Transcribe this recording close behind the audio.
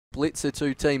Blitz her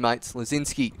two teammates.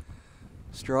 Lazinski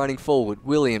striding forward.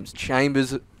 Williams,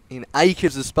 Chambers in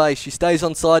acres of space. She stays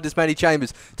on side as Maddie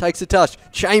Chambers takes a touch.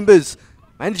 Chambers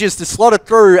manages to slot it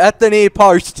through at the near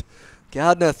post.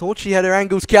 Gardner thought she had her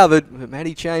angles covered, but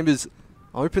Maddie Chambers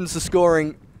opens the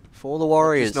scoring for the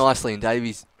Warriors nicely, and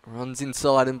Davies runs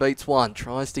inside and beats one.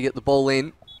 Tries to get the ball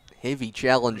in. Heavy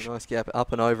challenge. Nice gap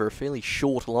up and over a fairly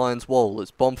short Lions wall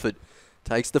as Bomford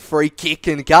takes the free kick,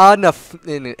 and Gardner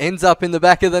and it ends up in the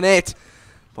back of the net.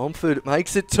 Bomford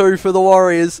makes it 2 for the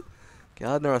Warriors.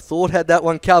 Gardner, I thought, had that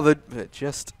one covered, but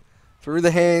just through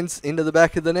the hands into the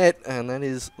back of the net, and that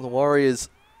is the Warriors'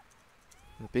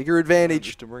 bigger advantage.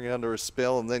 Just to bring it under a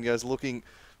spell, and then goes looking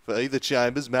for either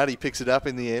Chambers. Maddie picks it up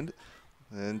in the end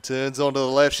and turns onto the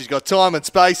left. She's got time and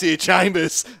space here,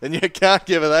 Chambers, and you can't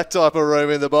give her that type of room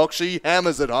in the box. She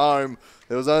hammers it home.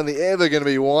 There was only ever going to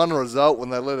be one result when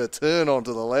they let her turn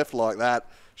onto the left like that.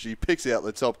 She picks out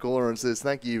the top corner and says,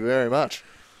 "Thank you very much."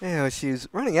 Yeah, she was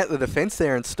running at the defence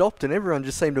there and stopped, and everyone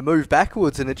just seemed to move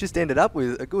backwards, and it just ended up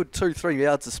with a good 2-3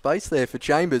 yards of space there for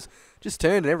Chambers. Just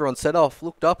turned and everyone set off,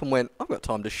 looked up and went, "I've got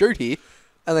time to shoot here,"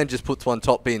 and then just puts one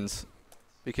top bins.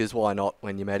 Because why not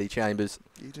when you're Maddie Chambers?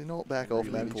 You do not back off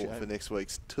Maddie Chambers for next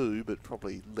week's 2, but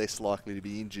probably less likely to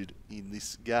be injured in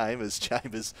this game, as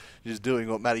Chambers just doing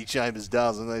what Maddie Chambers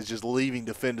does, and he's just leaving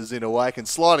defenders in a wake and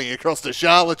sliding across to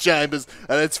Charlotte Chambers,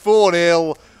 and it's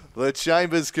 4-0. The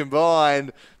Chambers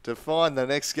combined to find the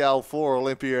next goal for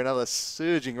Olympia. Another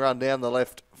surging run down the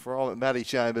left from Maddie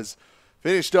Chambers,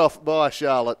 finished off by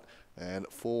Charlotte, and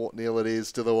 4-0 it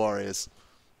is to the Warriors.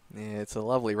 Yeah, it's a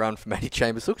lovely run for Maddie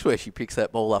Chambers. Looks where she picks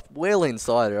that ball up well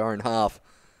inside her own half.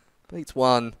 Beats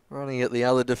one, running at the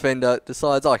other defender.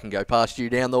 Decides, I can go past you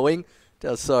down the wing.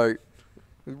 Does so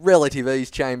with relative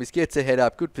ease. Chambers gets a head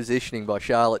up. Good positioning by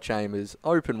Charlotte Chambers.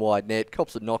 Open wide net.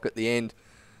 Cops a knock at the end,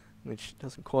 which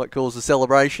doesn't quite cause a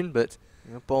celebration, but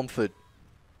Bomford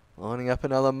lining up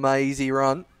another mazy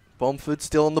run. Bomford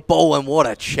still on the ball, and what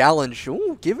a challenge.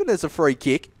 Ooh, given as a free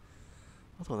kick.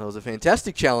 I thought that was a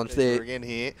fantastic challenge there. Again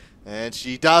here, and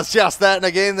she does just that, and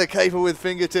again the keeper with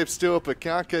fingertips to it, but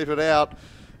can't keep it out.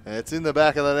 And it's in the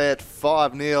back of the net,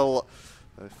 5-0.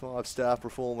 A 5-star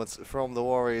performance from the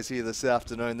Warriors here this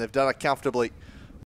afternoon. They've done it comfortably.